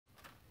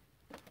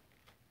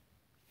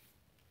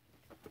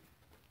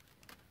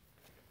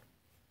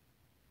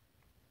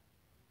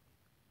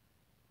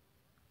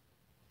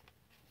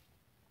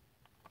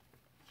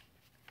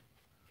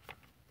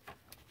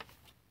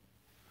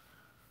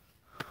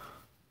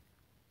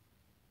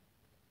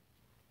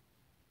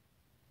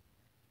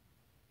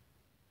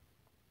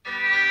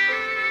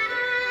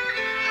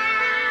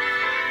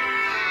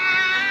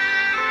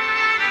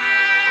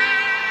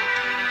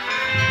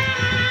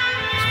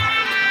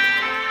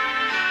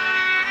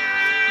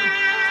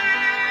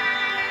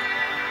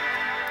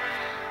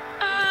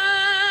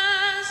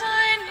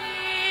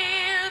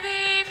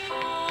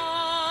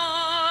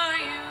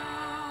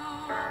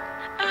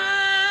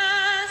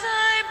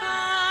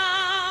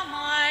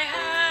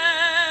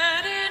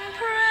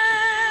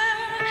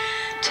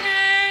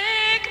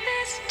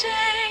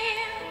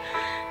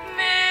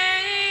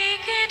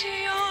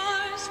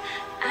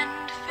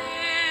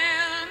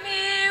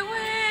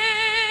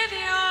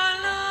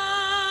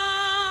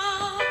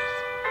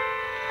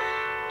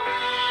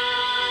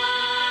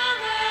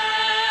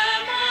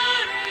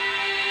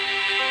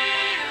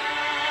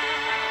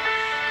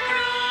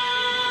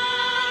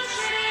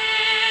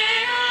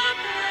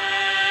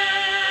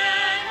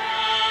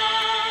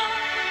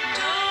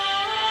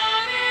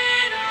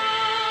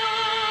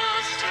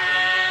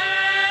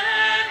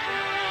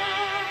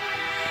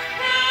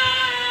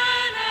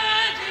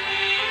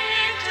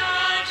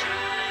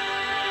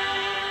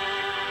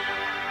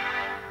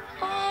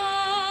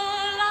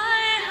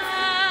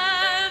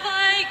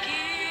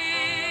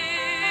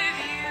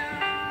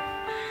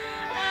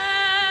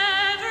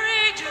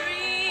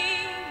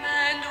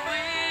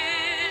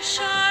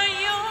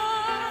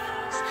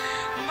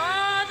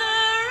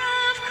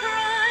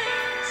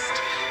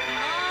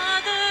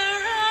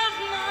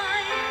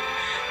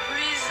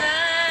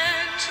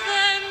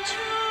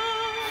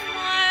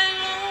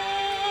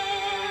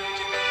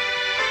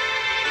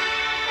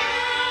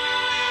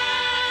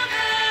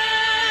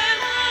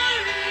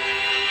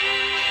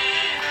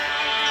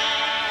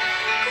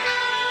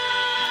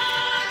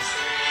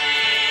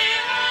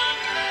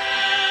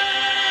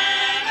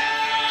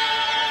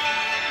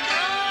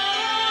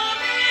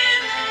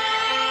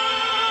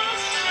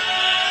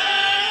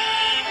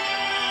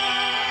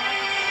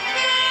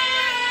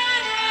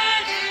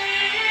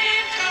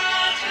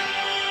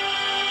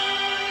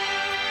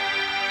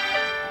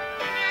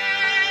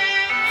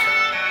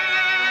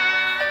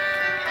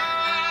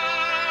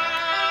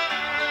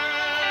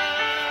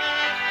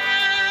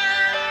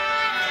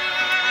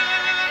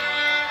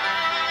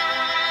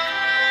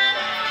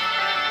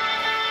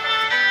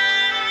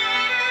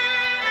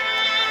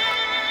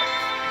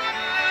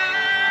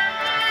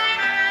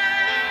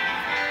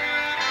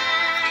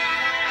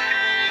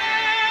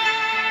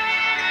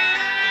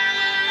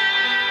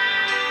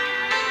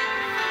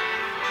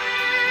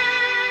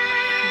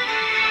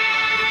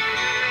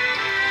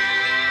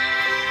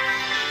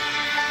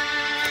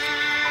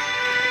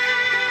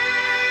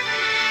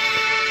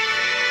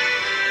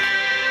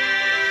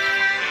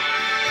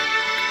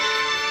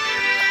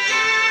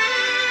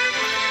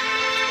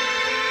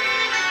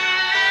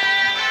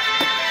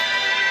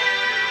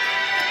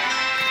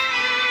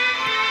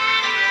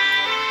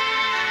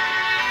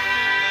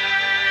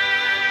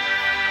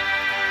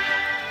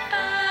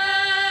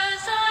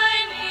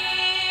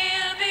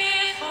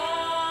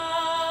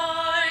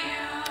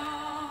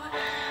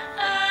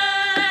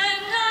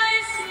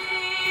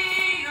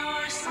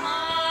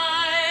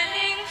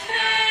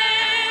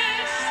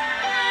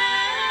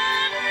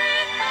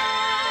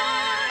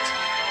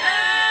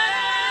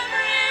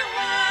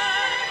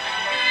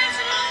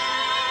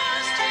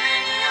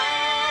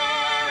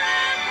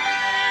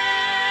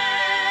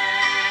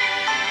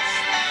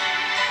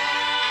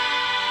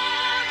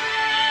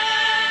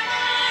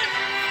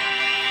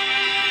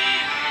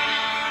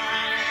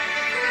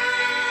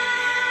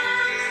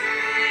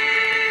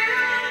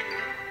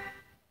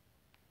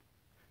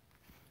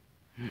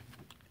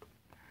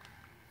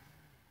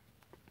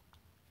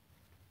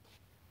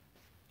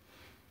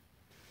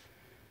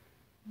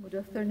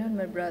afternoon,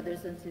 my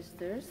brothers and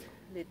sisters.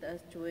 Let us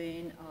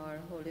join our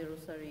Holy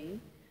Rosary,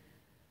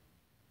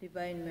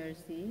 Divine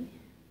Mercy,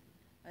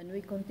 and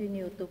we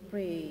continue to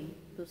pray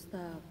to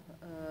stop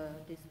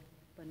this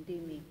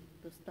pandemic,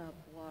 to stop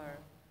war.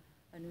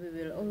 And we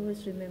will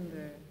always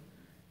remember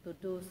to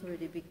those who are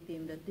the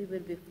victim that they will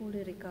be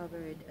fully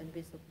recovered and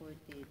be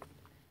supported.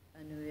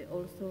 And we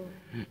also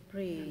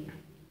pray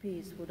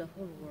peace for the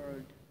whole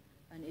world.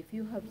 And if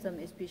you have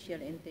some special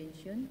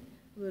intention,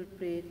 we will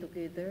pray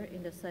together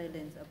in the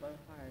silence of our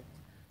hearts.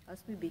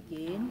 As we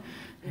begin,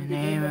 in the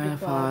name of the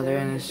Father,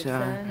 and the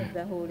Son, and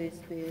the Holy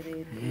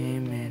Spirit.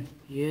 Amen.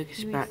 You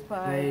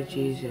expired,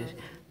 Jesus,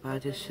 by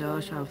the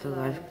source of the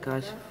life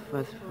gush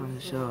forth from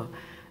the soul,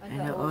 and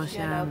the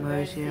ocean of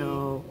mercy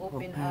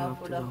open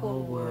up to the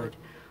whole world.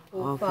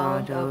 O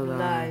fount of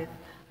life,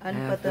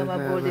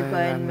 unfathomable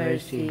divine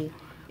mercy,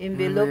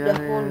 envelop the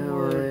whole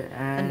world,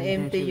 and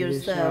empty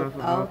yourself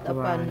out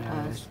upon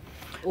us.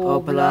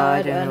 O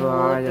blood and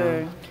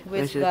water,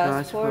 which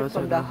gushed forth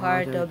from the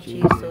heart of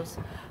Jesus,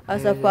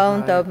 as a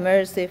fount of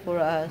mercy for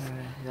us,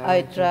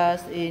 I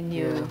trust in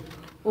you.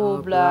 O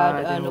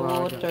blood and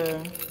water,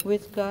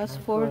 which gushed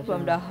forth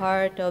from the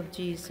heart of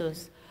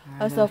Jesus,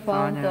 as a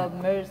fount of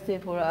mercy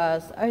for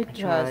us, I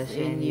trust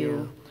in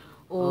you.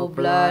 O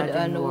blood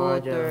and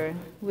water,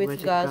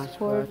 which gushed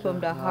forth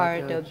from the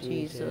heart of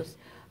Jesus,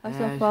 as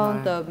a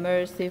fount of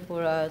mercy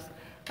for us,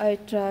 I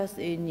trust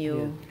in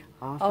you.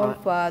 Our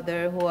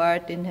Father, who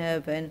art in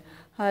heaven,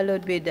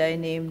 hallowed be thy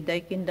name. Thy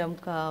kingdom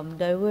come,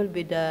 thy will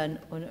be done,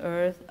 on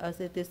earth as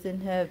it is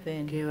in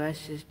heaven. Give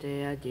us this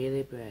day our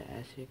daily bread,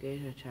 as we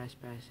forgive our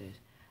trespasses,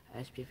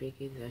 as we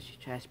forgive those who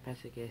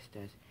trespass against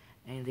us.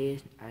 And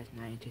lead us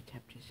not into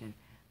temptation,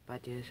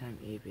 but deliver us from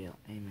evil.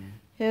 Amen.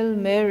 Hail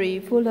Mary,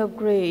 full of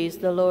grace,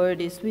 the Lord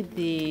is with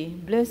thee.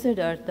 Blessed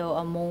art thou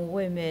among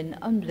women,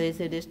 and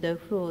blessed is the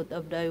fruit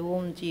of thy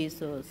womb,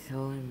 Jesus.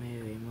 Holy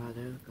Mary,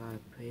 Mother of God,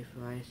 pray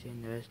for us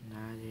sinners, now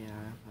and at the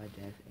hour of our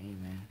death.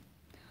 Amen.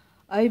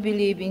 I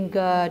believe in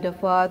God, the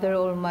Father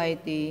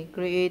Almighty,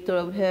 creator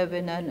of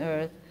heaven and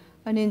earth,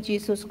 and in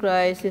Jesus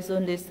Christ, his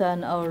only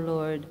Son, our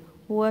Lord,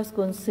 who was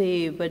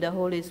conceived by the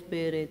Holy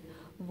Spirit,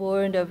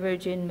 born of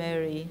Virgin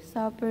Mary,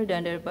 suffered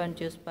under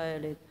Pontius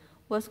Pilate,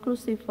 was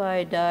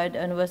crucified, died,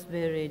 and was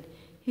buried.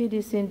 He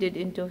descended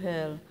into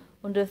hell.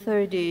 On the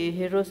third day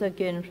he rose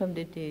again from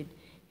the dead.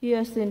 He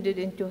ascended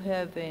into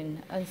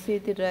heaven, and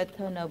seated at the right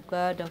hand of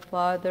God the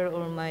Father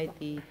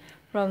Almighty.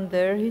 From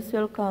there he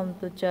shall come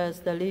to judge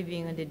the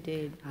living and the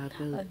dead.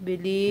 I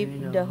believe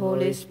in the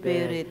Holy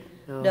Spirit,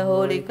 the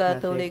Holy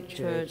Catholic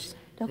Church,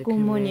 the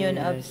communion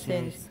of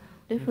saints,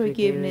 the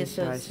forgiveness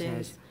of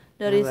sins,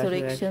 the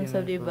resurrection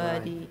of the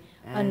body,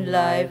 and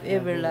life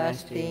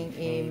everlasting.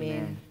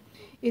 Amen.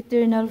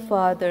 Eternal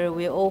Father,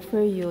 we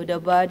offer you the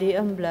body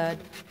and blood,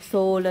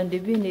 soul and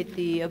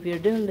divinity of your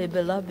dearly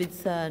beloved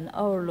Son,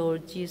 our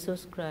Lord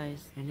Jesus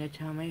Christ. And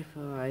atonement for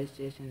our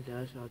sins and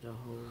those of the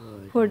whole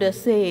world. For the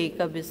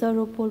sake of his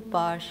sorrowful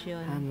passion.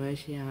 Have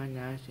mercy on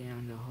us and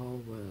on the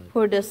whole world.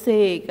 For the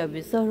sake of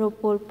his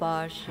sorrowful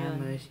passion. Have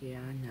mercy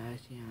on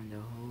us and on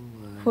the whole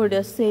world. For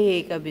the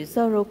sake of his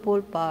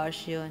sorrowful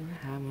passion.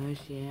 Have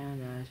mercy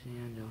on us and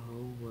on the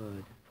whole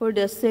world. For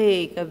the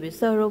sake of his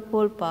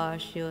sorrowful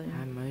passion.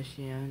 Have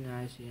mercy on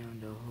us and on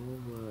the whole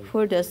world.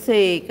 For the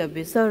sake of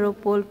his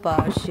sorrowful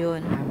passion.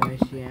 Have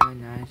mercy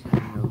on us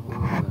and on the whole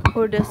world.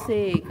 For the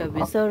sake of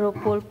his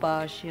sorrowful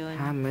passion.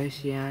 Have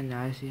mercy on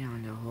us and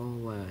on the whole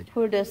world.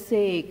 For the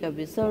sake of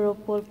his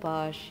sorrowful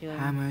passion.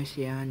 Have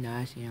mercy on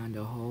us and on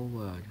the whole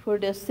world.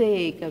 For the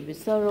sake of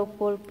his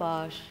sorrowful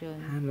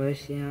passion. Have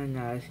mercy on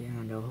us and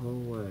on the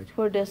whole world.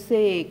 For the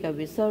sake of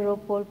his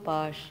sorrowful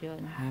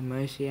passion. Have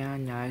mercy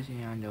on us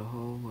and on the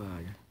whole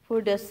world.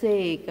 For the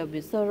sake of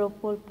his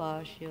sorrowful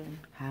passion.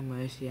 Have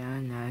mercy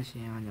on us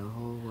and on the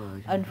whole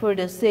world. And for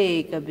the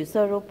sake of his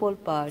sorrowful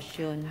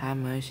passion. Have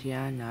mercy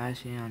on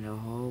us and on the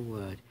whole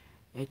world.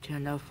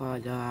 Eternal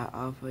Father, I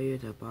offer you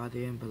the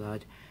body and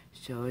blood,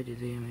 soul, the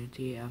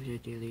divinity of your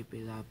dearly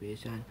beloved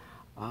Son,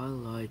 our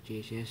Lord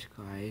Jesus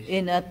Christ,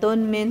 in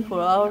atonement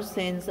for our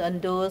sins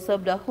and those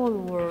of the whole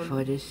world.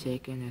 for the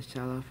sake and the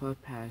sorrowful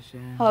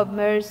passion. Have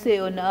mercy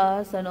on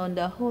us and on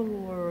the whole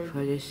world.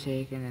 For the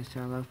sake and the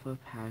sorrowful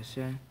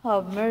passion.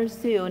 Have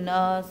mercy on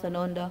us and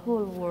on the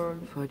whole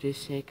world. For the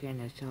sake and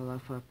the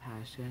sorrowful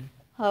passion.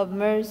 Have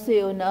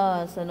mercy on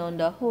us and on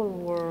the whole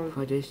world.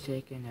 For the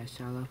sake and the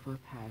sorrowful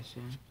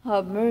passion.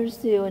 Have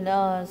mercy on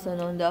us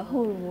and on the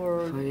whole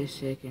world. For the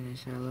sake and the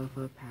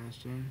sorrowful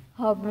passion.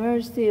 Have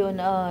mercy on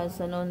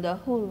us and on the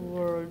whole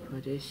world. For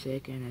the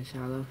sake and the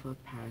sorrowful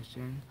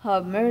passion.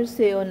 Have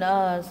mercy on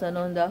us and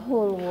on the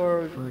whole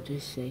world. For the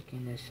sake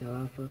and the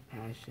sorrowful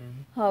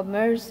passion. Have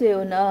mercy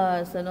on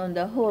us and on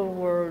the whole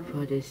world.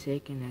 For the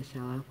sake and the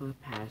sorrowful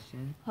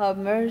passion. Have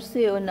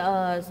mercy on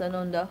us and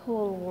on the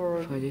whole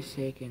world. For the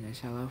sake and the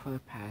sorrowful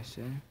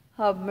passion.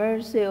 Have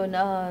mercy on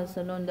us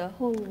and on the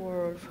whole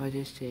world. For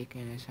the sake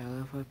and the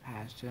sorrowful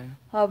passion.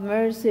 Have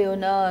mercy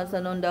on us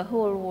and on the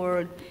whole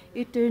world.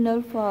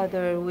 Eternal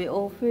Father, we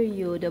offer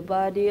you the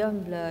body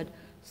and blood,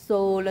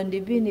 soul, and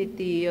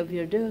divinity of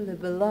your dearly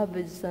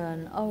beloved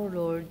Son, our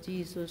Lord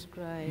Jesus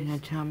Christ. and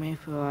atone me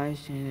for our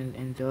sins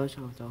and those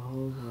of the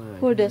whole world.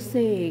 For the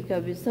sake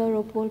of his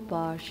sorrowful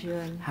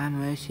passion, Have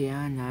mercy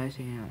on us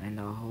and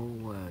the whole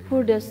world.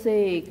 for the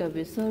sake of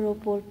his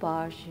sorrowful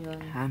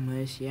passion, Have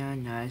mercy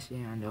on us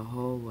and the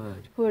whole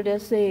world. for the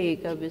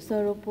sake of his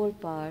sorrowful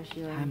Have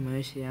passion,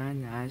 mercy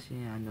on us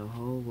and the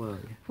whole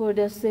world. for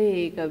the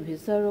sake of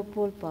his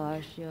sorrowful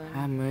passion,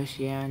 Have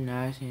mercy on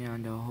us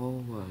and the whole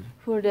world.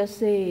 for the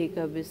sake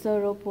of his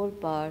sorrowful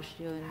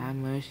passion, Have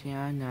mercy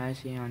on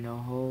us and the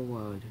whole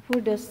world.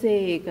 for the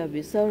sake of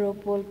his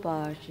sorrowful Have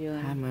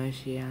passion,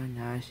 mercy on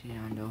us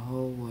and the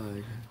whole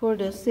world. for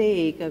the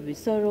sake of his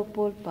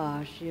sorrowful Have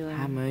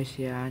passion,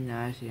 mercy on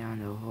us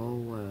and the whole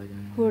world.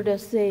 for the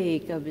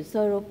sake of his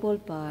sorrowful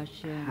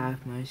passion,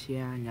 Have mercy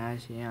on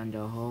us and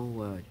the whole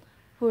world.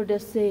 for the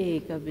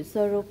sake of his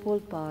sorrowful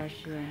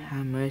passion,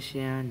 Have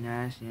mercy on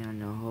us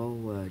and the whole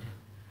world.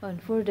 and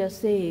for the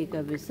sake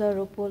of his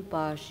sorrowful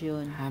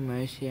passion, Have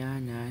mercy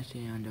on us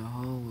and the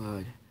whole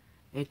world.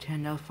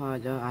 Eternal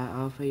Father, I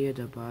offer you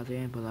the body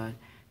and blood,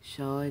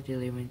 soul and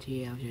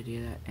divinity of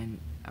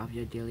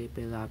your dearly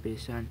beloved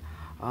Son,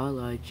 our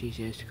Lord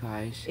Jesus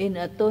Christ, in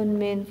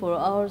atonement for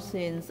our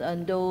sins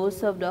and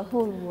those of the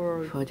whole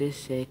world. for the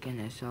sake and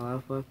the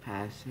sorrowful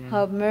passion,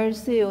 Have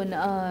mercy on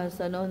us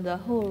and on the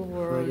whole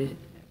world.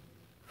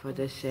 for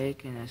the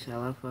sake and the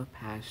sorrowful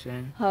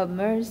passion, Have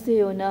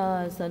mercy on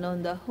us and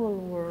on the whole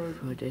world.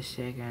 for the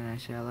sake and the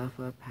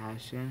sorrowful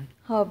passion,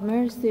 Have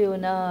mercy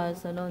on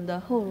us and on the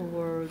whole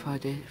world.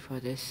 for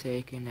the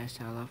sake and the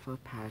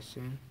sorrowful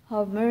passion,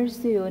 Have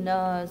mercy on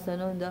us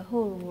and on the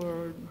whole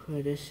world.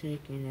 for the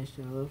sake and the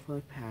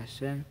sorrowful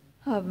passion,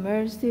 Have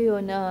mercy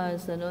on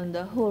us and on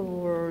the whole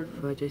world.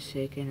 for the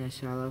sake and the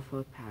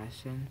sorrowful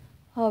passion,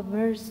 Have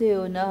mercy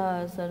on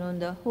us and on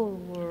the whole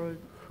world.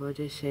 for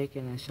the sake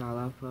and the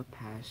sorrowful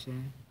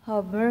passion,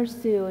 Have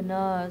mercy on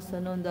us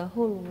and on the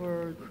whole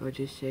world. for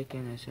the sake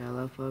and the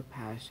sorrowful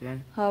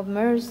passion, Have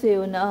mercy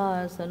on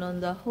us and on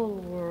the whole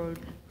world.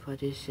 for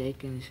the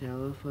sake and the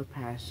sorrowful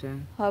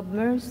passion, Have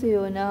mercy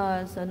on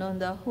us and on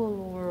the whole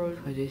world.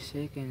 for the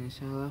sake and the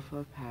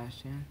sorrowful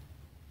passion,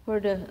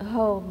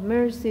 Have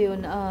mercy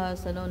on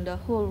us and on the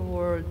whole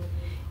world.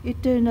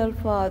 Eternal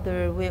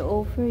Father, we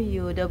offer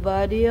you the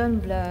body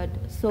and blood,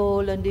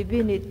 soul and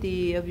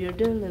divinity of your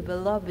dearly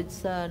beloved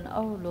Son,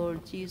 our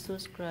Lord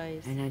Jesus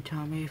Christ. and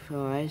atone me for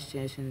our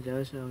sins and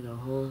those of the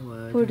whole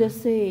world. For the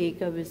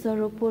sake of his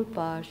sorrowful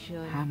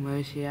passion, Have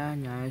mercy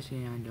on us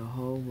and on the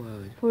whole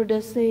world. for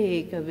the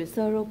sake of his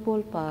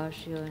sorrowful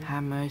passion,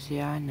 Have mercy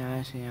on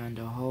us and on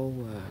the whole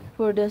world.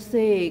 for the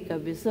sake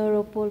of his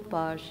sorrowful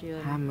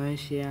passion, Have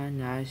mercy on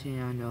us and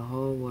on the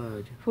whole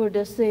world. for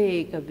the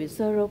sake of his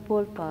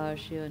sorrowful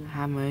passion,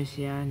 Have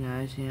mercy on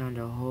us and on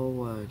the whole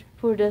world.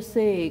 for the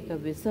sake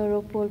of his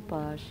sorrowful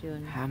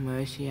passion, Have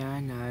mercy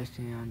on us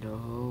and on the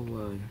whole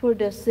world. for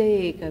the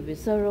sake of his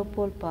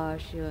sorrowful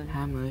passion,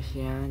 Have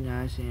mercy on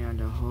us and on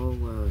the whole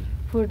world.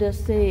 for the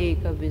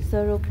sake of his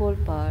sorrowful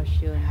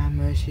passion, Have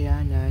mercy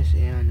on us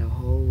and on the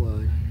whole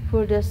world.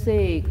 for the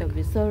sake of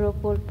his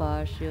sorrowful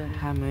passion,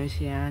 Have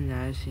mercy on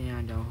us and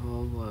on the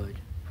whole world.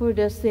 for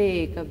the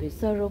sake of his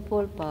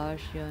sorrowful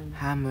passion,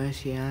 Have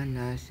mercy on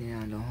us and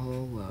on the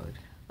whole world.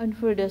 and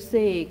for the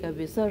sake of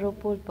his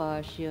sorrowful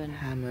passion.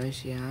 Have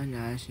mercy on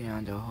us and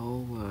on the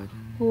whole world.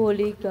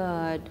 Holy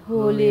God,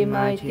 Holy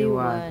Mighty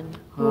One,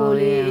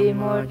 Holy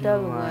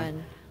Immortal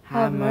One,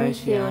 have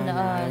mercy on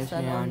us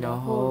and on the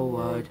whole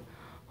world.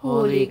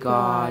 Holy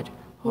God,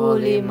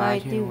 Holy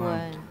Mighty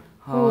One,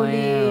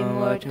 Holy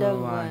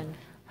Immortal One,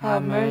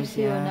 have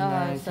mercy on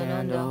us and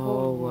on the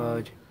whole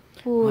world.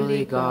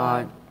 Holy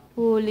God,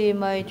 Holy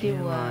Mighty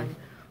One,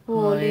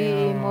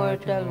 Holy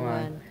Immortal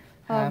One,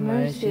 have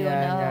mercy on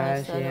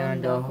us and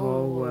on the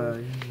whole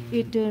world.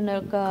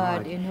 Eternal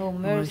God, in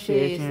whom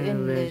mercy is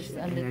endless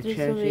and the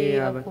treasury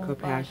of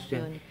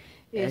compassion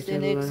is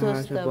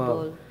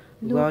inexhaustible,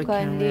 look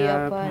kindly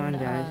upon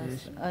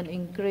us and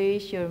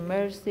increase your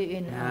mercy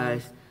in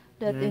us,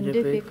 that in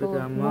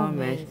difficult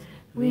moments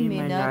we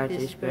may not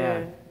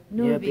despair,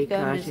 nor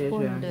become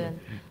despondent,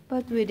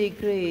 but with a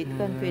great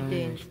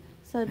confidence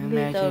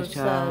submit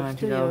ourselves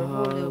to your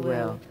holy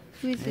will,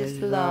 which is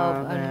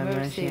love and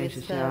mercy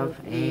itself.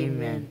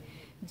 Amen.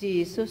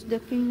 Jesus, the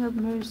King of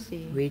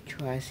mercy. We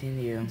trust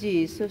in you.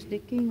 Jesus, the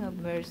King of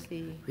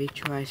mercy. We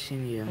trust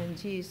in you. And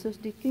Jesus,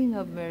 the King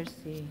of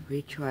mercy.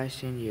 We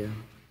trust in you.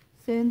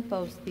 Saint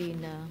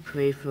Faustina.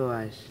 Pray for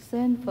us.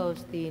 Saint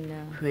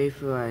Faustina. Pray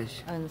for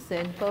us. And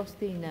Saint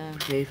Faustina.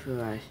 Pray for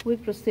us. We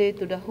proceed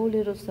to the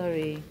Holy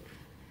Rosary.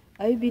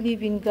 I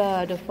believe in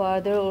God, the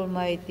Father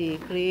Almighty,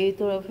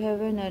 Creator of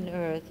heaven and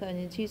earth, and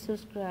in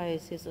Jesus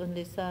Christ, His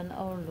only Son,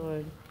 our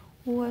Lord,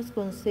 who was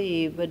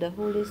conceived by the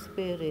Holy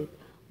Spirit,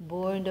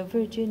 born the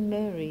Virgin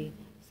Mary,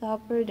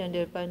 suffered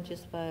under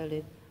Pontius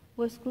Pilate,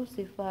 was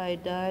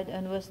crucified, died,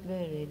 and was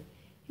buried.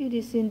 He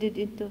descended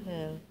into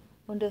hell.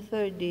 On the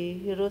third day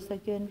he rose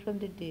again from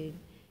the dead.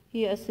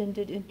 He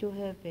ascended into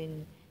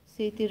heaven,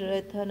 seated at the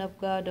right hand of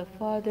God the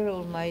Father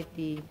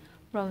Almighty.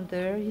 From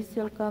there he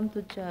shall come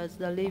to judge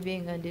the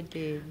living and the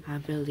dead. I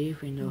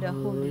believe in The the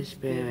Holy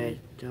Spirit,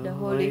 the Holy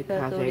Holy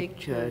Catholic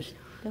Church,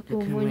 the the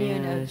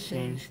communion communion of of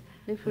saints, saints,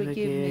 the the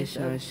forgiveness forgiveness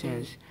of of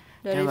sins, sins,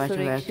 the the resurrection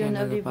resurrection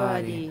of of the the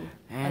body, body,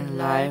 and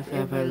life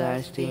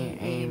everlasting.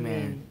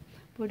 Amen.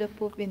 For the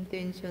Pope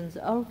intentions,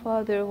 Our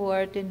Father who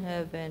art in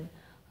heaven,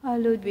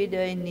 hallowed be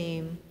thy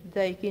name.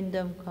 Thy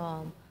kingdom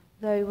come,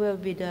 thy will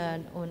be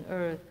done on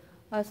earth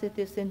as it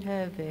is in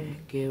heaven.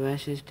 Give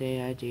us this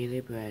day our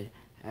daily bread,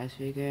 as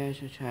we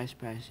forgive our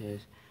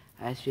trespasses,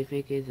 as we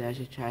forgive those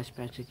who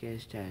trespass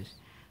against us.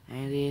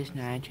 And lead us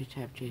not into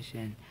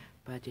temptation,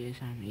 but deliver us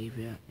from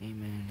evil.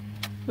 Amen.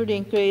 For the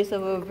increase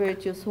of our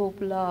virtues, hope,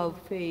 love,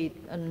 faith,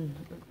 and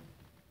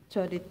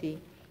charity.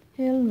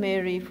 Hail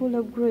Mary, full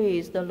of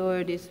grace, the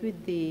Lord is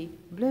with thee.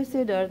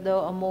 Blessed art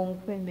thou among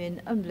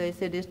women, and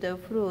blessed is the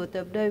fruit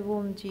of thy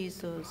womb,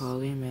 Jesus.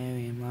 Holy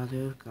Mary,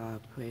 Mother of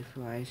God, pray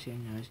for us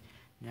sinners,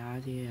 now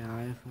at the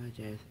hour of our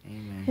death.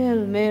 Amen.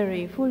 Hail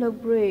Mary, full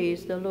of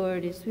grace, the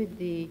Lord is with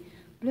thee.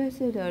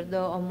 Blessed art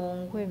thou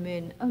among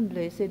women, and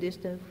blessed is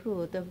the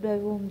fruit of thy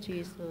womb,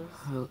 Jesus.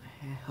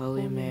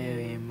 Holy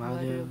Mary,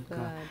 Mother of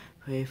God,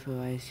 pray for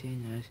us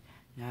sinners,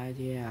 now at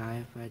the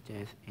hour of our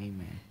death.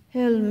 Amen.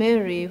 Hail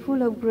Mary,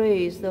 full of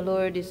grace, the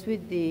Lord is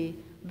with thee.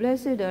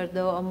 Blessed art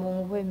thou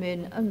among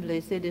women, and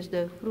blessed is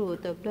the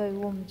fruit of thy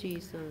womb,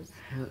 Jesus.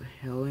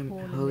 Holy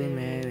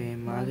Mary,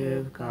 Mother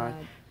of God,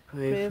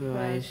 pray for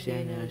us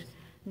sinners,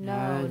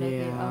 now at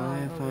the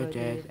hour of our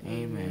death.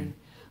 Amen.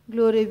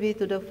 Glory be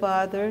to the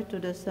Father, to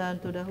the Son,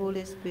 to the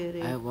Holy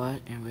Spirit. I was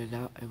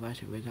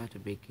without the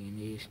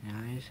beginning, is now,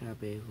 and shall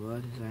be,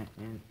 world without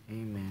end.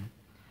 Amen.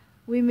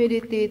 We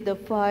meditate the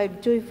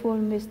 5 joyful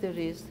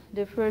mysteries.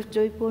 The first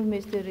joyful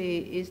mystery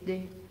is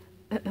the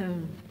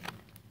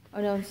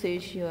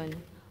Annunciation.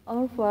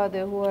 Our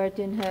Father who art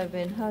in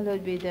heaven,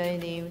 hallowed be thy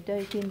name.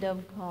 Thy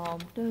kingdom come,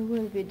 thy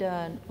will be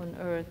done on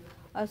earth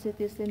as it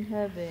is in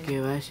heaven.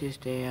 Give us this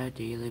day our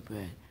daily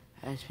bread,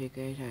 as we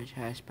forgive our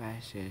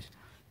trespasses,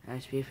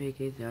 as we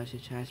forgive those who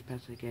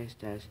trespass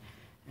against us.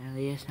 And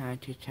lead us not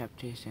into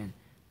temptation,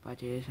 but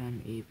deliver us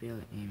from evil.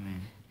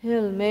 Amen.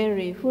 Hail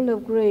Mary, full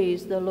of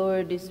grace, the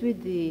Lord is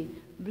with thee.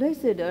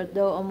 Blessed art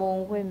thou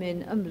among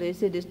women, and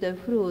blessed is the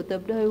fruit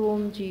of thy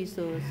womb,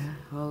 Jesus.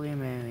 Holy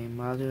Mary,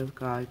 Mother of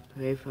God,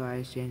 pray for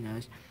us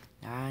sinners,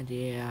 now and at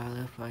the hour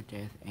of our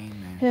death.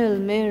 Amen. Hail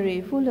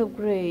Mary, full of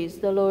grace,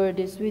 the Lord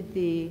is with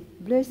thee.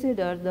 Blessed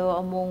art thou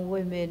among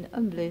women,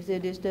 and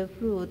blessed is the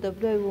fruit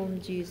of thy womb,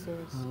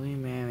 Jesus. Holy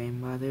Mary,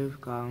 Mother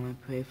of God,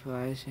 pray for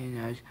us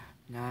sinners,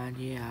 now and at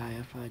the hour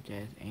of our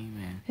death.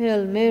 Amen.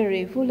 Hail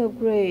Mary, full of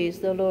grace,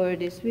 the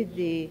Lord is with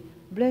thee.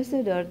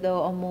 Blessed art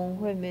thou among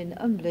women,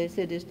 and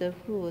blessed is the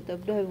fruit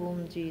of thy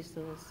womb,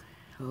 Jesus.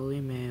 Holy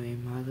Mary,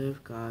 Mother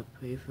of God,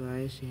 pray for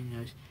us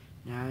sinners,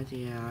 now at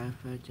the hour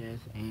of our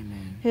death.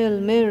 Amen. Hail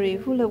Mary,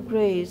 full of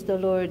grace, the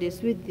Lord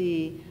is with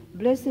thee.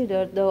 Blessed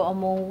art thou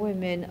among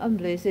women, and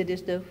blessed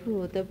is the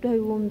fruit of thy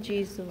womb,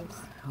 Jesus.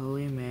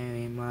 Holy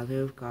Mary,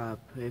 Mother of God,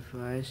 pray for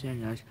us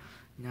sinners,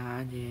 now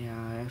at the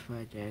hour of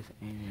our death.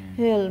 Amen.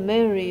 Hail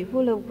Mary,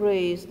 full of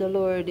grace, the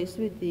Lord is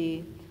with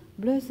thee.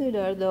 Blessed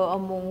art thou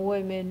among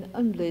women,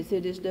 and blessed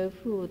is the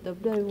fruit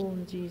of thy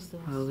womb, Jesus.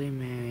 Holy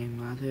Mary,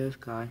 Mother of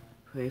God,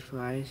 pray for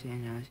us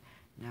sinners,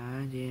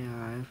 now at the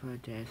hour of our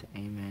death.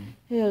 Amen.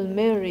 Hail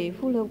Mary,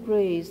 full of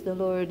grace, the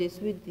Lord is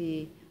with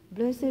thee.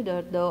 Blessed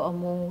art thou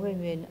among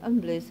women,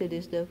 and blessed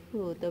is the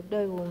fruit of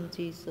thy womb,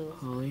 Jesus.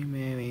 Holy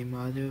Mary,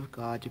 Mother of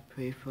God,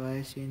 pray for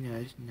us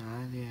sinners,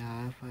 now at the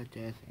hour of our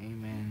death.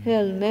 Amen.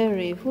 Hail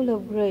Mary, full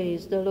of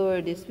grace, the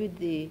Lord is with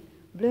thee.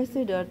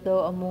 Blessed art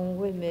thou among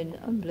women,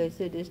 and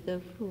blessed is the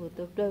fruit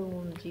of thy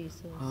womb,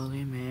 Jesus.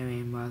 Holy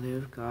Mary, Mother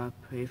of God,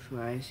 pray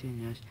for us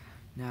sinners,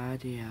 now at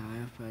the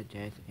hour of our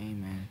death.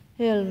 Amen.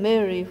 Hail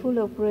Mary, full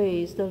of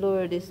grace, the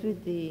Lord is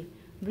with thee.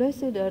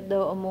 Blessed art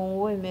thou among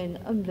women,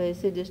 and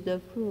blessed is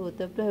the fruit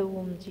of thy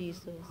womb,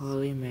 Jesus.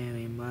 Holy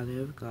Mary,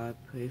 Mother of God,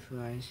 pray for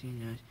us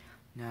sinners,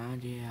 now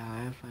at the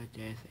hour of our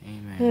death.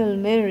 Amen. Hail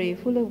Mary,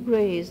 full of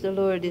grace, the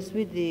Lord is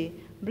with thee.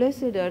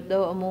 Blessed art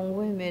thou among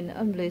women,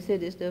 and blessed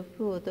is the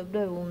fruit of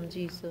thy womb,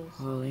 Jesus.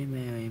 Holy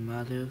Mary,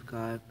 Mother of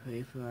God,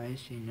 pray for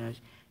us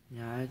sinners,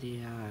 now at the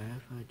hour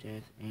of our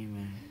death.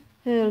 Amen.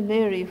 Hail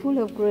Mary, full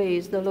of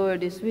grace, the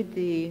Lord is with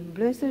thee.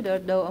 Blessed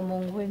art thou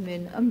among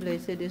women, and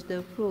blessed is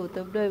the fruit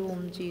of thy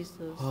womb,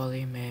 Jesus.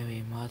 Holy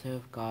Mary, Mother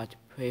of God,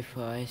 pray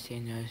for us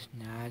sinners,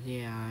 now at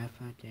the hour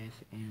of our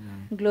death.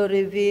 Amen.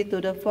 Glory be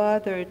to the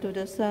Father, to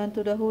the Son,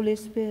 to the Holy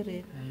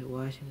Spirit. As it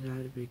was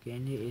in the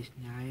beginning, is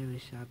now, and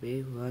shall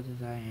be, world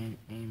without end.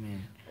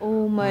 Amen.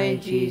 O my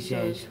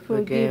Jesus,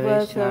 forgive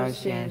us our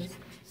sins,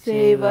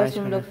 save us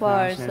from the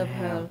fires of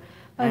hell,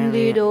 and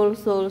lead all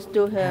souls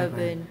to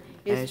heaven,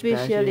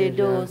 especially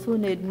those who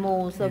need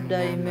most of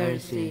thy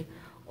mercy.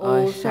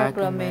 O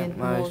Sacrament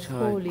most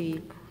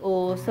holy,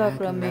 O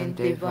Sacrament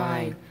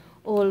divine,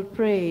 all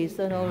praise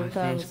and all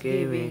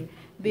thanksgiving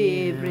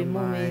be every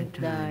moment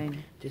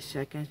thine. The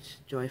second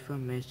joyful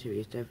mystery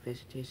is the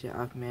visitation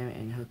of Mary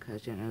and her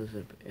cousin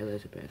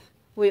Elizabeth.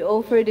 We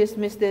offer this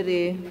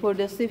mystery for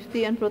the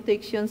safety and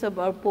protections of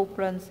our Pope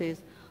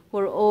Francis,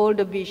 for all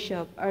the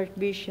bishop,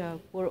 archbishop,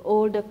 for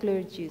all the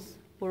clergies,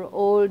 for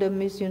all the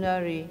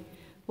missionary,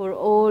 for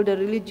all the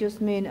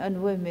religious men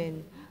and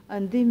women,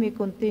 and they may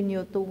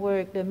continue to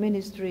work the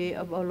ministry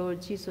of our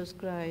Lord Jesus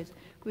Christ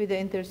with the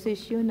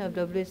intercession of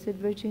the Blessed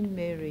Virgin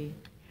Mary.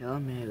 Hail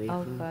Mary,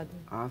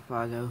 our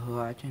Father who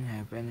art in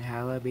heaven,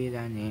 hallowed be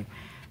thy name.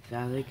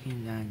 Thy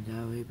kingdom,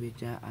 thy will be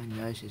done on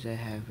earth as in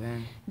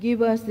heaven.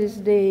 Give us this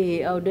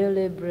day our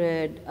daily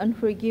bread, and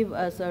forgive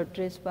us our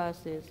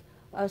trespasses,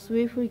 as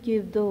we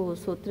forgive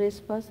those who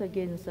trespass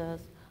against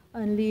us.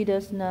 And lead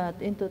us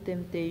not into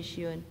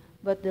temptation,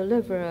 but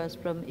deliver us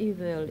from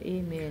evil.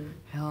 Amen.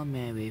 Hail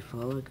Mary,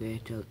 full of grace,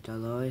 the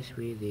Lord is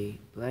with thee.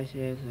 Blessed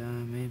is the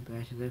woman,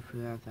 blessed is the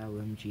fruit of thy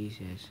womb,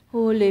 Jesus.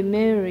 Holy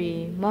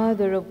Mary,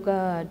 Mother of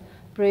God,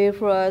 pray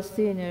for us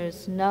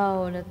sinners,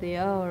 now and at the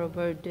hour of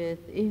our death.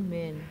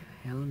 Amen.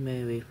 Hail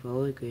Mary,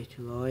 full of grace,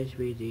 the Lord is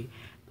with thee.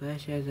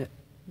 Blessed is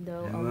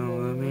Thou the art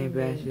woman,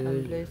 blessed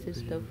and blessed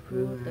is the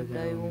fruit of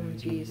thy womb,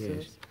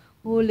 Jesus.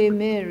 Holy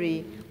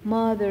Mary,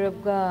 Mother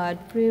of God,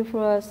 pray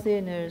for us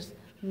sinners,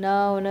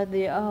 now and at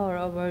the hour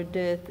of our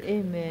death.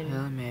 Amen.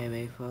 Hail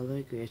Mary, full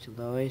of grace,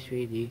 the Lord is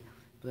with thee.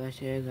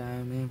 Blessed is the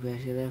woman,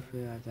 blessed is the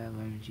fruit of thy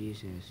womb,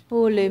 Jesus.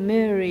 Holy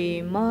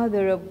Mary,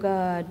 Mother of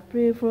God,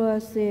 pray for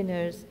us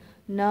sinners,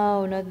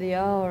 now and at the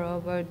hour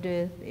of our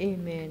death.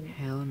 Amen.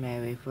 Hail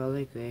Mary, full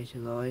of grace, the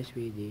Lord is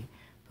with thee.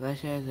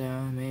 Blessed is the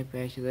woman,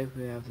 blessed is the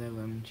fruit of thy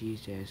womb,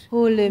 Jesus.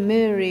 Holy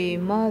Mary,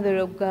 Mother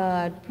of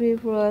God, pray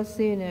for us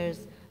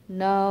sinners,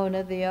 now and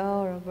at the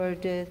hour of our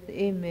death.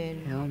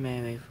 Amen. Hail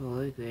Mary,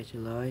 full of grace, the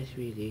Lord is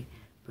with thee.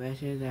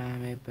 Blessed is the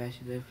woman,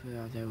 blessed is the fruit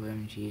of thy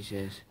womb,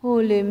 Jesus.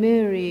 Holy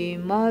Mary,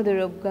 Mother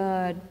of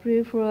God,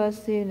 pray for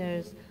us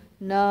sinners,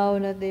 now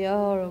and at the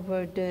hour of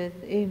our death.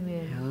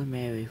 Amen. Hail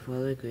Mary,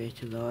 full of grace,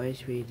 the Lord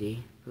is with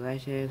thee.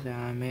 Blessed is the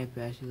woman,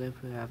 blessed is the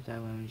fruit of thy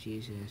womb,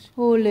 Jesus.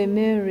 Holy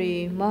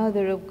Mary,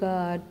 Mother of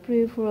God,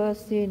 pray for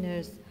us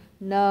sinners,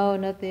 now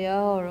and at the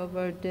hour of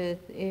our death.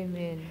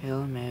 Amen.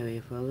 Hail Mary,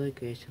 full of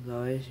grace, the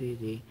Lord is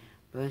with thee.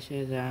 Blessed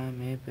is the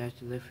woman,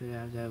 blessed is the fruit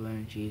of thy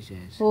womb,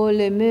 Jesus.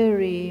 Holy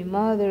Mary,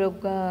 Mother of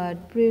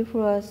God, pray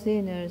for us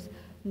sinners,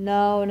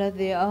 now and at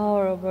the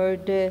hour of our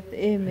death.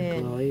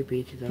 Amen. Glory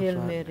be to the Hail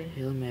Father. Mary.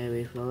 Hail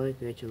Mary, full of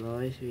grace, the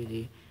Lord is with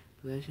thee.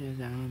 Blessed is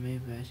the woman,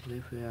 blessed is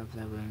the fruit of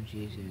thy womb,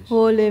 Jesus.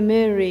 Holy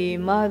Mary,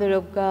 Mother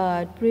of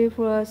God, pray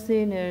for us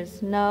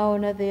sinners, now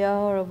and at the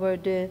hour of our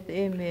death.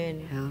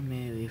 Amen. Hail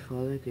Mary,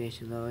 full of grace,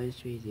 the Lord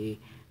is with thee.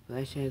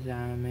 Blessed is the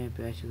woman,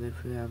 blessed is the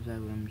fruit of thy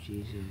womb,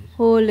 Jesus.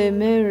 Holy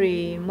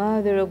Mary,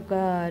 Mother of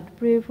God,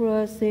 pray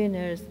for us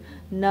sinners,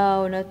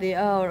 now and at the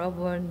hour of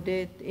our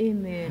death.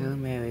 Amen. Hail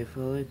Mary,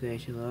 full of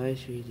grace, the Lord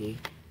is with thee.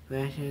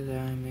 Blessed is the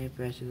woman,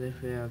 blessed is the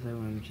fruit of thy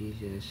womb,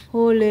 Jesus.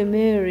 Holy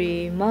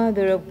Mary,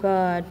 Mother of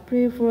God,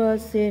 pray for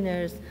us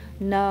sinners,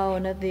 now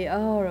and at the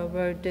hour of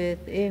our death.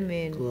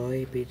 Amen.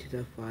 Glory be to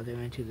the Father,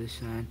 and to the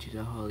Son, and to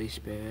the Holy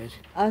Spirit.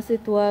 As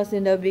it was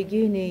in the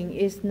beginning,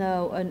 is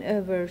now, and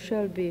ever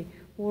shall be,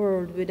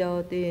 world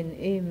without end.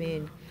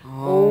 Amen.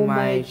 O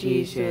my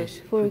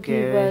Jesus,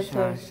 forgive us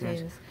our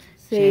sins,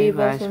 save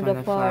us from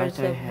the fires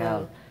of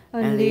hell,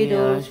 and lead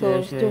all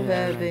souls to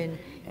heaven,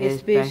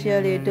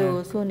 especially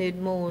those who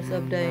need most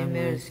of thy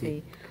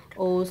mercy.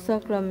 O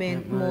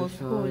sacrament most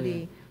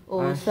holy,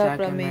 O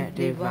sacrament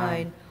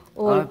divine,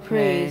 all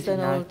praise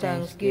and all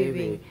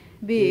thanksgiving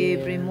be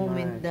every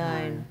moment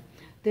thine.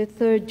 The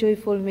third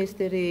joyful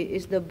mystery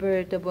is the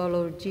birth of our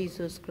Lord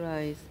Jesus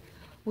Christ.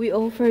 We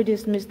offer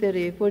this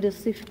mystery for the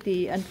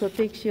safety and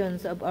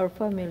protections of our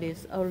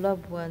families, our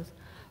loved ones,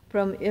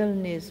 from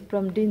illness,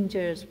 from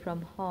dangers,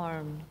 from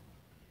harm.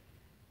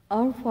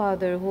 Our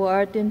Father, who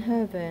art in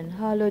heaven,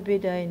 hallowed be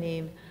thy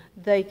name.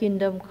 Thy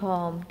kingdom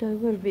come, thy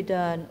will be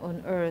done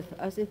on earth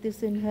as it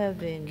is in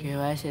heaven. Give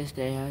us this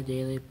day our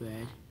daily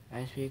bread,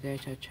 as we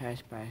forgive our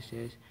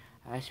trespasses,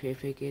 as we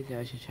forgive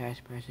those who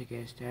trespass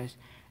against us,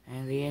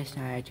 and lead us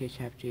not into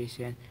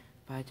temptation,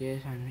 but deliver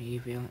us from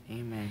evil.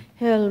 Amen.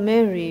 Hail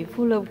Mary,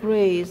 full of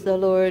grace, the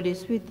Lord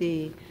is with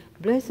thee.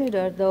 Blessed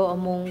art thou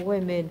among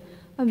women,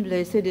 and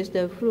blessed is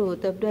the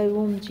fruit of thy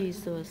womb,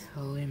 Jesus.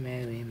 Holy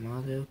Mary,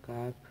 Mother of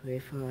God, pray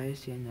for us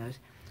sinners,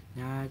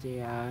 now at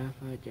the hour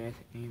of our death.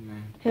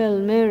 Amen. Hail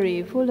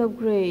Mary, full of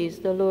grace,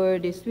 the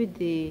Lord is with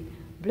thee.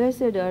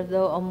 Blessed art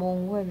thou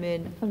among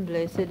women, and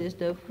blessed is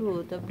the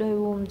fruit of thy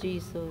womb,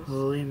 Jesus.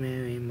 Holy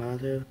Mary,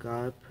 Mother of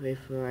God, pray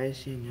for us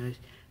sinners,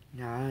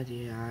 now at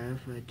the hour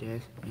of our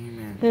death.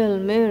 Amen. Hail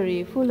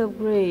Mary, full of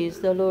grace,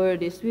 the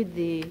Lord is with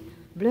thee.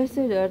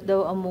 Blessed art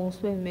thou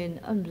amongst women,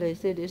 and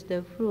blessed is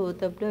the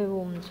fruit of thy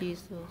womb,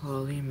 Jesus.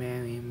 Holy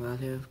Mary,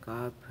 Mother of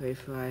God, pray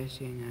for us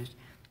sinners,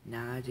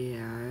 now at the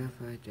hour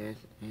of our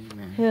death.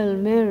 Amen. Hail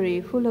Mary,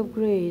 full of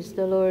grace,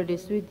 the Lord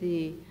is with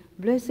thee.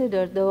 Blessed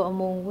art thou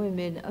among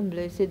women, and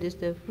blessed is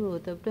the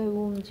fruit of thy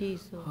womb,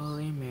 Jesus.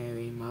 Holy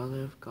Mary,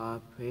 Mother of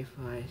God, pray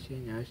for us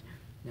sinners,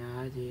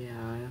 now at the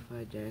hour of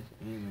our death.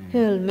 Amen.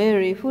 Hail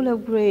Mary, full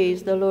of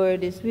grace, the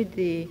Lord is with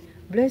thee.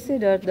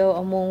 Blessed art thou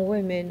among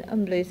women,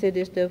 and blessed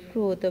is the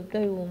fruit of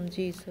thy womb,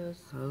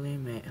 Jesus. Holy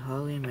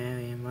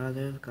Mary,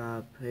 Mother of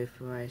God, pray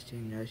for us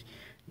sinners,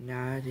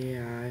 now at the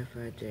hour of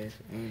our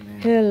death. Amen.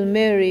 Hail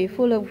Mary,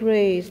 full of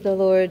grace, the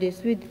Lord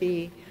is with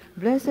thee.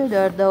 Blessed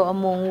art thou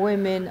among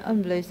women,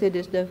 and blessed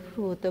is the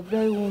fruit of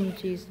thy womb,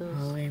 Jesus.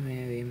 Holy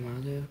Mary,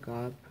 Mother of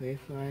God, pray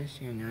for us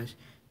sinners,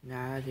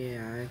 now at the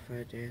hour of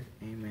our death.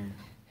 Amen.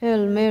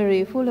 Hail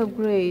Mary, full of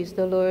grace,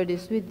 the Lord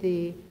is with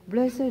thee.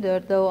 Blessed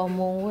art thou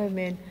among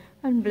women,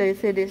 and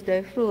blessed is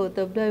thy fruit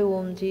of thy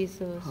womb,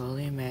 Jesus.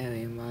 Holy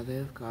Mary, Mother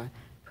of God,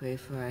 pray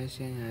for us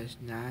sinners,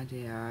 now at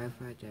the hour of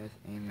our death.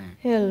 Amen.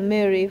 Hail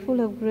Mary, full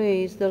of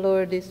grace, the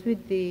Lord is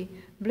with thee.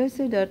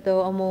 Blessed art thou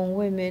among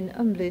women,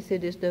 and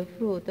blessed is the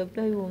fruit of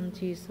thy womb,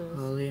 Jesus.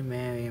 Holy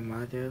Mary,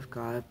 Mother of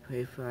God,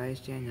 pray for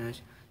us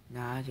sinners,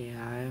 now at the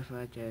hour of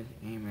our death.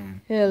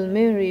 Amen. Hail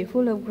Mary,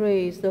 full of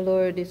grace, the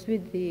Lord is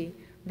with thee.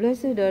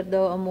 Blessed art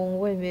thou among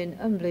women,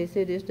 and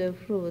blessed is the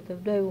fruit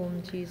of thy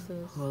womb,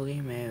 Jesus.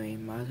 Holy Mary,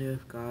 Mother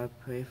of God,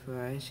 pray for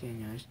us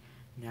sinners,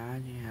 now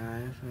at the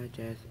hour of our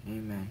death.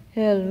 Amen.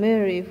 Hail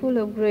Mary, full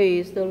of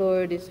grace, the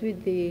Lord is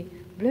with thee.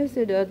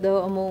 Blessed art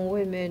thou among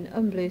women,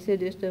 and blessed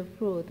is the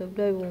fruit of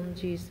thy womb,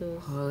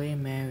 Jesus. Holy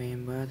Mary,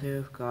 Mother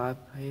of God,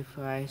 pray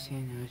for us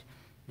sinners,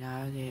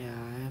 now at the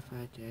hour of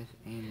our death.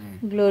 Amen.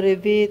 Glory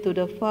be to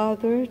the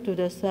Father, to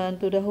the Son,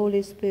 to the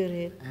Holy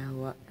Spirit,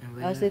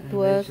 as it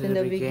was in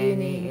the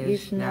beginning,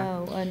 is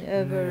now, and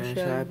ever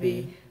shall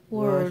be,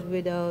 world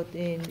without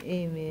end.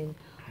 Amen.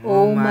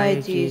 O my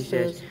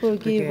Jesus,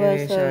 forgive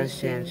us our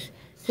sins,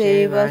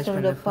 save us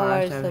from the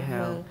fires of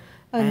hell,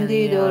 and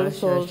lead all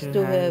souls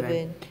to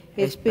heaven,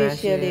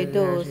 especially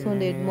those who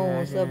need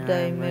most of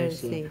thy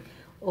mercy.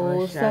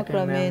 O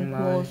Sacrament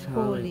most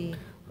holy,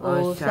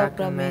 O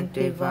Sacrament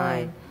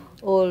divine,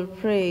 all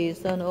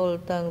praise and all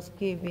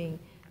thanksgiving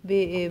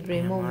be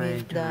every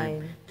moment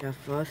thine. The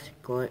first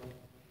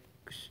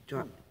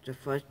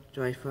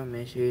joyful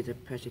mystery, the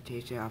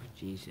presentation of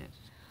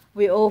Jesus.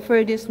 We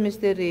offer this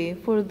mystery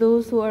for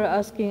those who are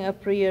asking a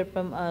prayer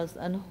from us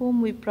and whom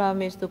we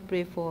promise to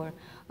pray for,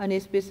 and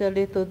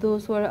especially to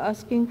those who are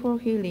asking for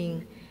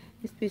healing,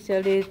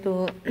 especially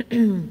to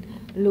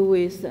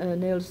Luis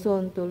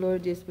Nelson, to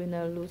Lourdes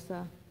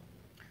Benalusa,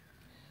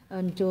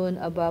 and John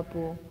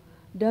Abapu,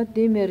 that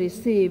they may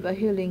receive a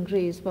healing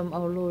grace from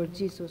our Lord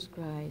Jesus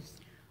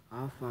Christ.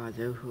 Our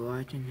Father, who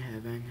art in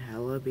heaven,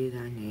 hallowed be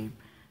thy name.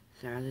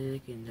 Thy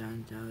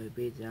kingdom, thy will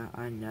be done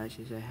on earth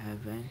as in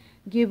heaven.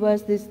 Give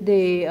us this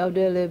day our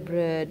daily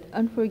bread,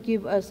 and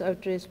forgive us our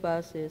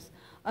trespasses,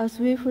 as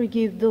we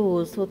forgive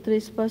those who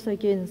trespass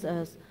against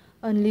us.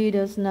 And lead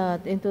us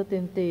not into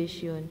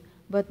temptation,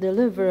 but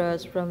deliver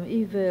us from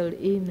evil.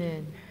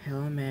 Amen.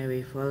 Hail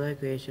Mary, full of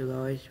grace, the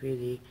Lord is with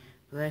thee.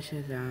 Blessed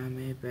art thou,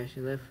 Mary, blessed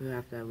is the fruit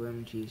of thy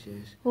womb,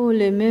 Jesus.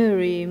 Holy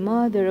Mary,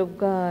 Mother of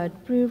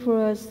God, pray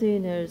for us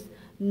sinners,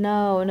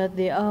 now and at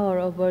the hour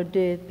of our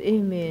death.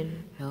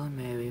 Amen. Hail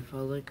Mary,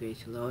 full of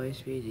grace, the Lord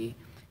is with thee.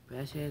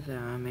 Blessed art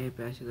thou, Mary,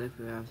 blessed is the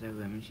fruit of thy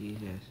womb,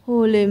 Jesus.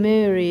 Holy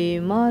Mary,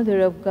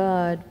 Mother of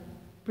God,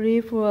 pray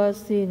for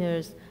us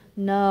sinners,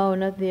 now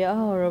and at the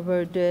hour of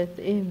our death.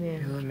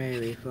 Amen. Hail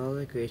Mary, full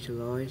of grace, the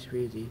Lord is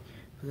with thee.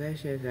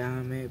 Blessed art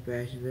thou, Mary,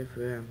 blessed is the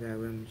fruit of thy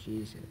womb,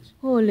 Jesus.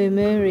 Holy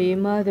Mary,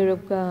 Mother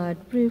of God,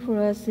 pray for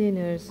us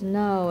sinners,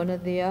 now and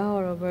at the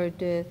hour of our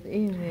death.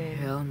 Amen.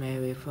 Hail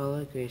Mary, full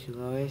of grace, the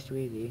Lord is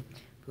with thee.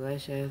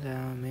 Blessed art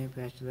thou, Mary,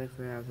 blessed is the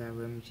fruit of thy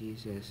womb,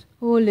 Jesus.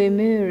 Holy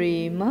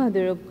Mary,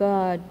 Mother of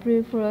God,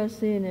 pray for us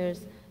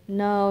sinners,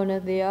 now and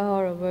at the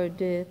hour of our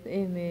death.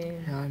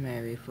 Amen. Hail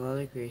Mary, full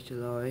of grace, the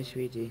Lord is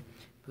with thee.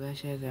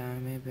 Blessed art thou,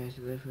 Mary, blessed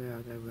is the fruit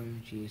of thy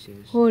womb,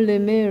 Jesus. Holy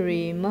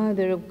Mary,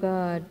 Mother of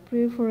God,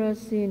 pray for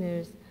us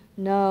sinners,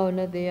 now and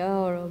at the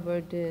hour of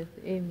our death.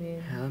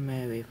 Amen. Hail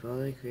Mary,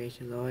 full of grace,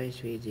 the Lord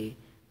is with thee.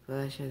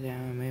 Blessed art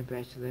thou, Mary,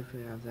 blessed is the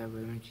fruit of thy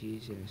womb,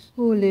 Jesus.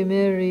 Holy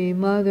Mary,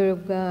 Mother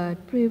of God,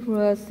 pray for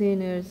us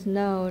sinners,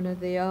 now and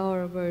at the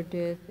hour of our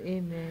death.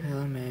 Amen.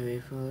 Hail Mary,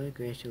 full of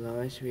grace, the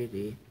Lord is with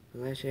thee.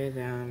 Blessed art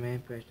thou, Mary,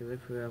 blessed is the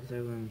fruit of thy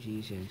womb,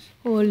 Jesus.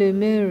 Holy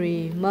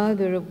Mary,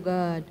 Mother of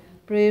God,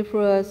 pray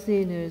for us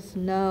sinners,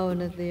 now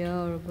and at the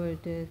hour of our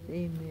death.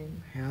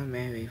 Amen. Hail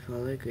Mary,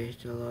 full of grace,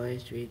 the Lord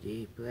is with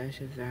thee.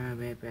 Blessed art thou,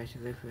 Mary, blessed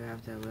is the fruit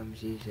of thy womb,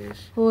 Jesus.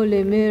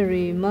 Holy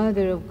Mary,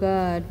 Mother of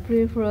God,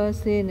 pray for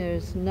us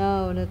sinners,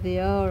 now and at the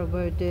hour of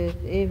our death.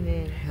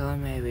 Amen. Hail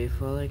Mary,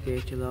 full of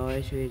grace, the Lord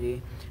is with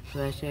thee.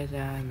 Blessed art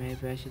thou, Mary,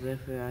 blessed is the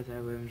fruit of thy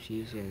womb,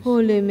 Jesus.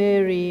 Holy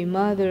Mary,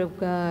 Mother of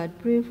God,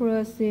 pray for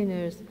us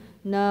sinners,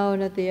 now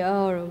and at the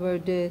hour of our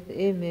death.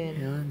 Amen.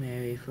 Hail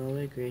Mary, full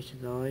of grace,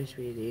 the Lord is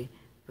with thee.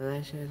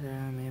 Blessed art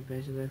thou, Mary,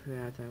 blessed is the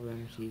fruit of thy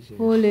womb, Jesus.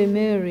 Holy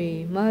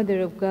Mary,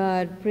 Mother of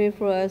God, pray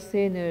for us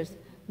sinners,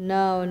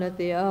 now and at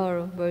the hour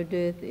of our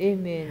death.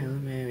 Amen. Hail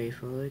Mary,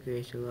 full of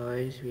grace, the Lord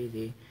is with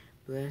thee.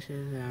 Blessed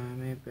art thou,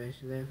 Mary,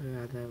 blessed is the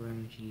fruit of thy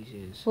womb,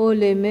 Jesus.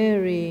 Holy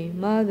Mary,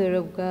 Mother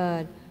of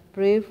God,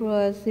 pray for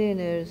us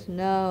sinners,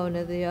 now and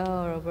at the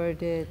hour of our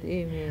death.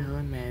 Amen.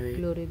 Hail Mary,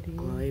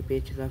 Glory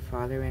be to the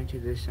Father, and to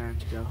the Son, and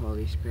to the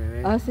Holy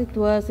Spirit. as it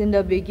was in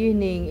the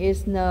beginning,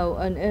 is now,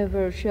 and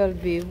ever shall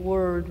be,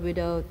 world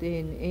without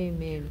end.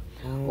 Amen.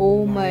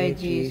 O my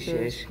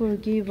Jesus,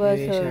 forgive us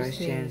our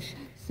sins,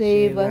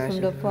 save us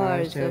from the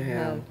fires of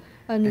hell,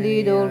 and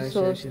lead all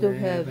souls to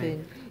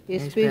heaven,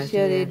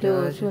 especially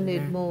those who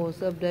need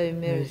most of thy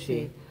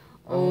mercy.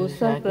 O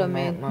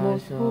Sacrament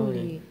most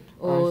holy,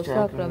 O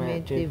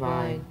Sacrament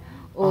divine,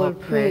 all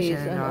praise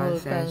and all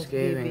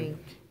thanksgiving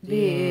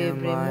be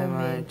every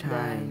moment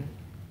thine.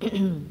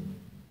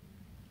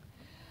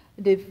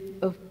 The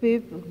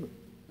fifth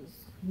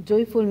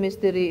joyful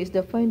mystery is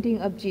the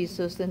finding of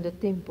Jesus in the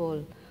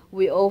temple.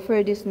 We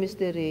offer this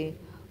mystery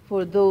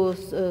for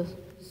those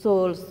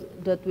souls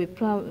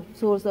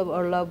of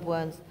our loved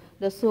ones,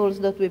 the souls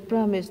that we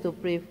promise to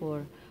pray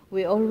for.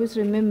 We always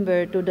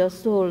remember to the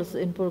souls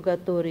in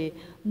purgatory.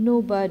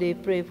 Nobody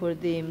pray for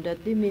them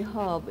that they may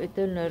have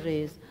eternal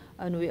rest.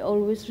 And we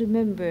always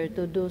remember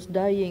to those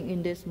dying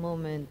in this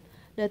moment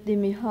that they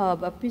may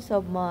have a peace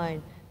of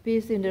mind,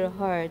 peace in their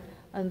heart,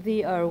 and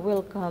they are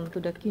welcome to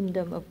the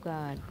kingdom of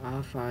God.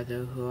 Our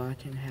Father, who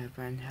art in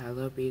heaven,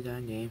 hallowed be thy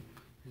name.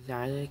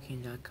 Thy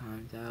kingdom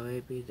come, thy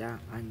will be done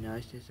on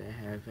earth as in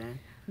heaven.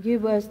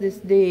 Give us this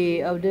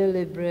day our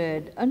daily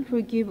bread, and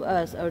forgive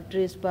us our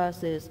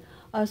trespasses,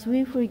 as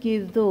we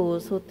forgive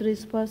those who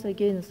trespass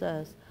against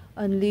us.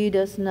 And lead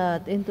us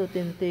not into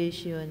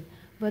temptation,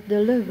 but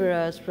deliver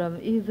us from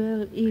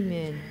evil.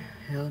 Amen.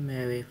 Hail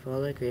Mary,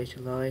 full of grace,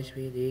 the Lord is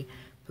with thee.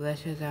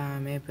 Blessed thou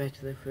art,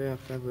 blessed the fruit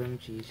of thy womb,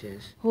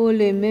 Jesus.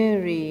 Holy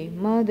Mary,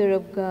 Mother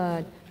of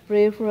God,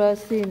 pray for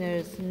us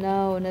sinners,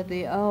 now and at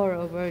the hour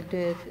of our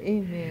death.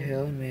 Amen.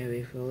 Hail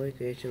Mary, full of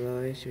grace, the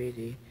Lord is with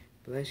thee.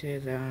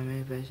 Blessed thou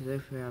art, blessed the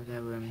fruit of thy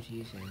womb,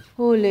 Jesus.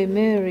 Holy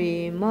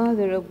Mary,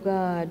 Mother of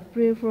God,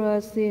 pray for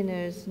us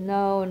sinners,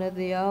 now and at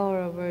the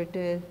hour of our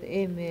death.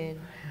 Amen.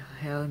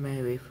 Hail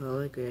Mary,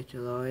 full of grace, the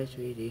Lord is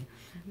with thee.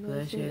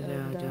 Blessed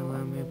thou art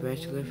among women,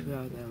 blessed the fruit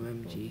of thy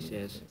womb,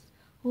 Jesus.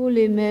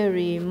 Holy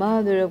Mary,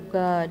 Mother of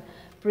God,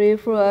 pray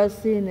for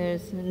us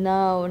sinners,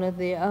 now and at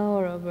the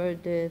hour of our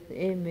death.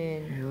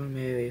 Amen. Hail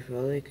Mary,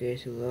 full of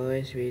grace, the Lord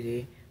is with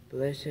thee.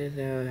 Blessed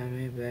thou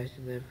art,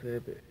 blessed the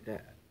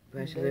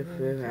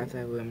fruit of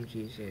thy womb,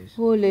 Jesus.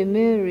 Holy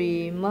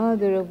Mary,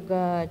 Mother of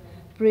God,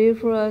 pray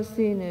for us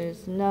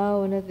sinners,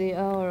 now and at the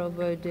hour of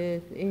our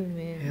death.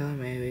 Amen. Hail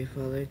Mary,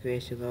 full of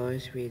grace, the Lord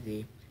is with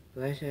thee.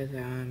 Blessed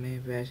thou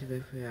art, blessed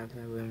the fruit of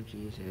thy womb,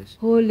 Jesus.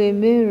 Holy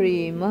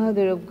Mary,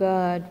 Mother of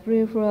God,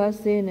 pray for us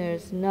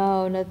sinners,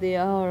 now and at the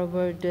hour of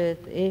our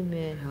death.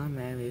 Amen. Hail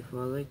Mary,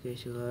 full of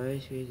grace, the Lord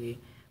is with thee.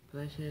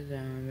 Blessed thou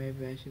art,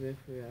 blessed the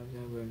fruit of thy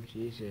womb,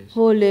 Jesus.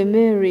 Holy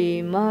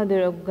Mary,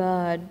 Mother of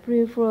God,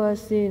 pray for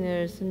us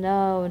sinners,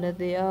 now and at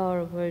the hour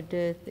of our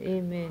death.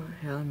 Amen.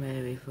 Hail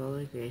Mary, full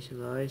of grace, the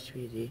Lord is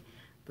with thee.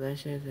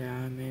 Blessed thou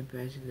art,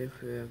 blessed the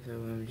fruit of thy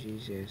womb,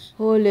 Jesus.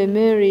 Holy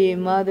Mary,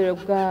 Mother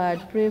of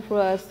God, pray for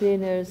us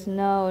sinners,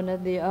 now and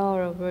at the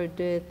hour of our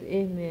death.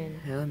 Amen.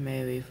 Hail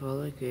Mary,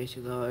 full of grace,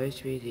 the Lord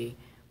is with thee.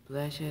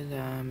 Blessed thou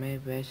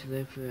art, blessed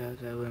the fruit of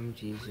thy womb,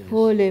 Jesus.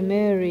 Holy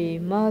Mary,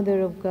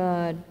 Mother of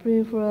God,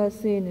 pray for us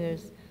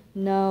sinners,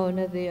 now and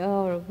at the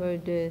hour of our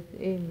death.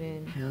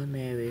 Amen. Hail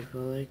Mary,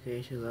 full of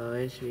grace, the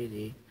Lord is with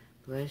thee.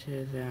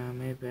 Blessed thou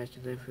art,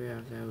 blessed the fruit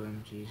of thy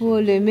womb, Jesus.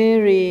 Holy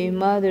Mary,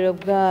 Mother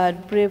of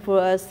God, pray for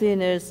us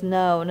sinners,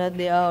 now and at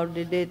the hour of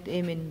the death.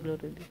 Amen.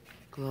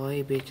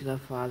 Glory be to the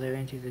Father,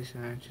 and to the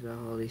Son, and to the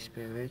Holy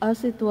Spirit.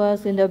 As it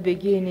was in the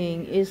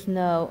beginning, is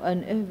now,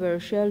 and ever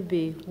shall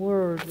be,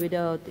 world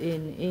without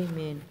end.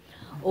 Amen.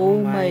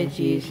 O my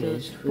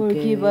Jesus,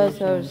 forgive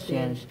us our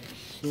sins,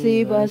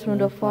 save us from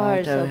the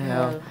fires of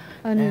hell,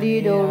 and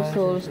lead all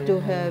souls to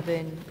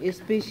heaven,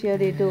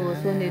 especially those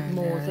who need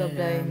most of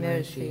thy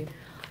mercy.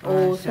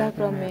 O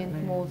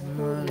Sacrament most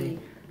holy,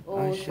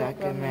 O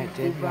Sacrament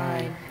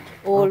divine,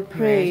 all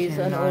praise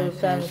and all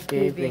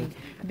thanksgiving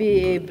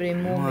be every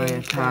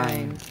moment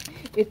thine.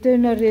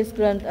 Eternal rest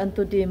grant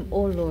unto them,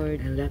 O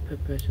Lord, And let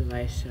perpetual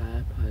life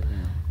shine upon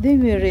them. they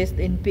may rest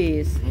in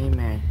peace.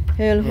 Amen.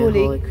 Hail,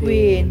 Holy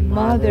Queen,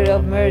 Mother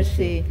of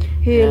Mercy,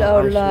 hail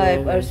our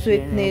life, our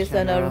sweetness,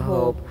 and our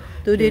hope.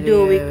 To thee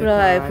do we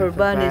cry, for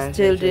banished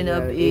children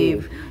of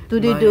Eve. To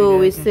thee do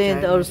we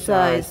send our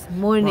sighs,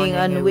 mourning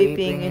and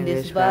weeping in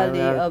this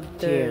valley of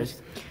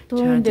tears.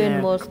 Turn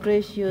then, most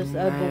gracious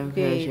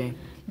Advocate,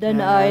 thine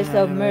eyes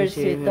of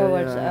mercy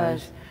towards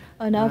us,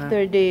 and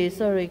after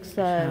days our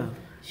exile,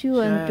 shew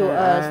unto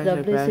us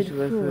the blessed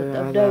fruit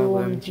of thy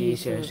womb,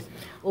 Jesus.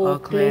 O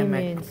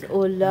clement, O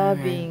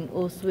loving,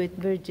 O sweet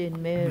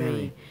Virgin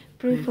Mary,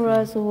 pray for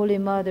us, O Holy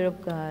Mother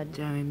of God,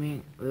 That we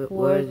may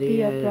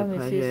worthy of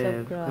promises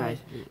of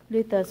Christ.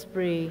 Let us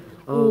pray.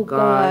 O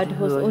God,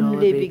 whose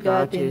only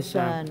begotten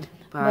Son,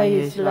 by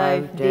his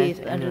life, death,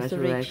 and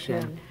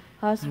resurrection,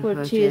 has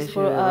purchased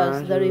for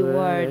us the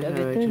reward of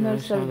eternal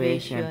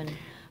salvation,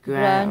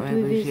 grant,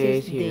 we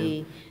beseech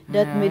thee,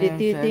 that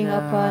meditating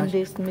upon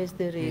these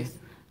mysteries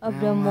of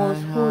the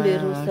most holy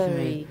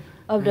Rosary,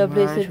 of the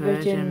Blessed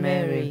Virgin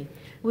Mary,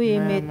 we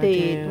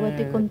imitate what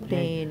they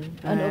contain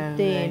and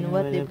obtain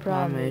what they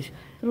promise.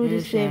 Through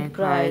the same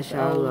Christ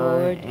our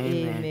Lord.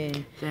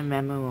 Amen. The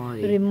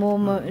Memorare.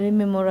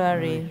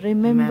 Rememorare.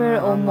 Remember,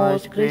 O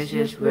most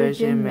gracious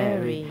Virgin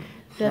Mary,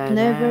 that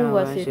never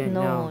was it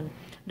known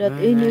that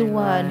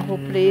anyone who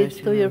pleads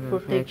to your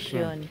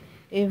protection,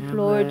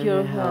 implored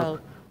your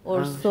help,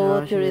 or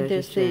sought your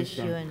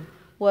intercession,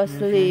 was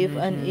left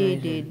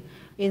unaided.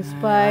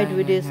 Inspired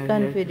with this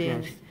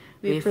confidence,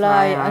 we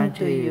fly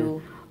unto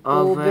you,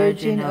 O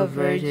Virgin of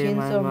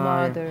Virgins, or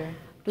Mother.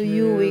 To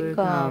you we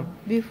come,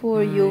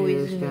 before you we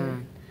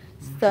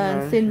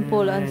stand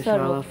sinful and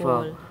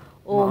sorrowful.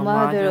 O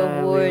Mother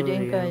of Word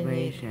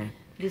incarnate,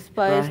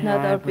 despise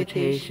not our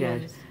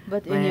petitions,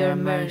 but in your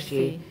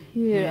mercy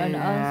hear and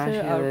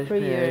answer our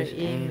prayer.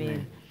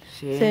 Amen.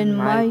 Saint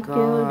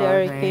Michael the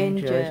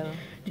Archangel,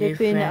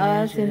 defend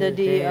us in the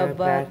day of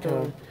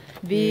battle.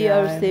 Be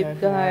our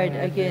safeguard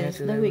against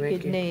the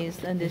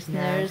wickedness and the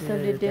snares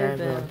of the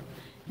devil.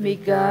 May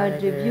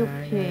God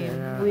rebuke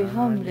him, we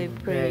humbly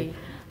pray.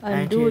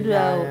 And do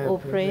thou, O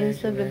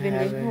Prince of the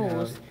heavenly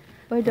host,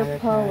 by the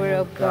power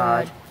of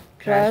God,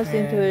 thrust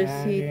into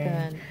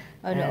Satan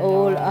and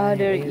all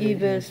other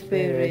evil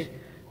spirits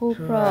who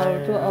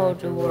prowl throughout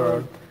the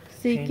world,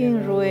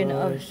 seeking ruin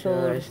of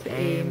souls.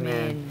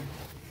 Amen.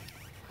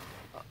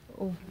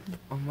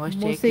 O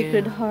Most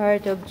Sacred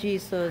Heart of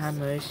Jesus, have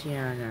mercy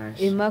on us.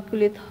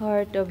 Immaculate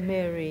Heart of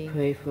Mary,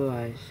 Pray for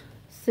us.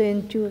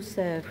 Saint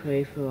Joseph,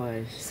 Pray for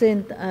us.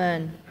 Saint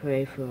Anne,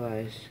 Pray for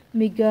us.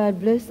 may God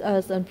bless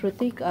us and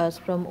protect us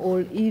from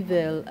all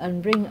evil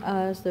and bring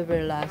us to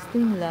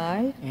everlasting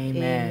life.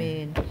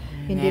 Amen.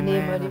 In the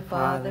name of the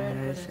Father,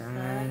 and the Son,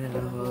 and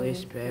the Holy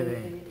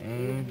Spirit.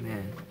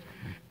 Amen.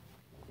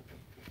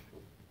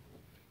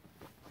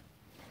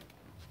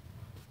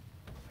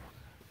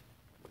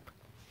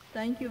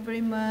 Thank you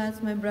very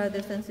much, my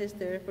brothers and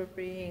sisters, for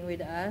praying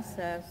with us.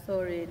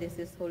 Sorry, this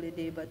is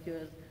holiday, but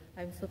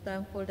I'm so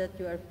thankful that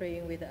you are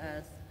praying with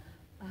us.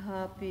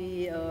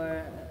 Happy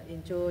or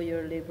enjoy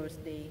your Labor's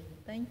Day.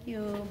 Thank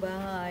you.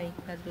 Bye.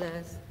 God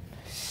bless.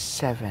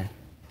 7.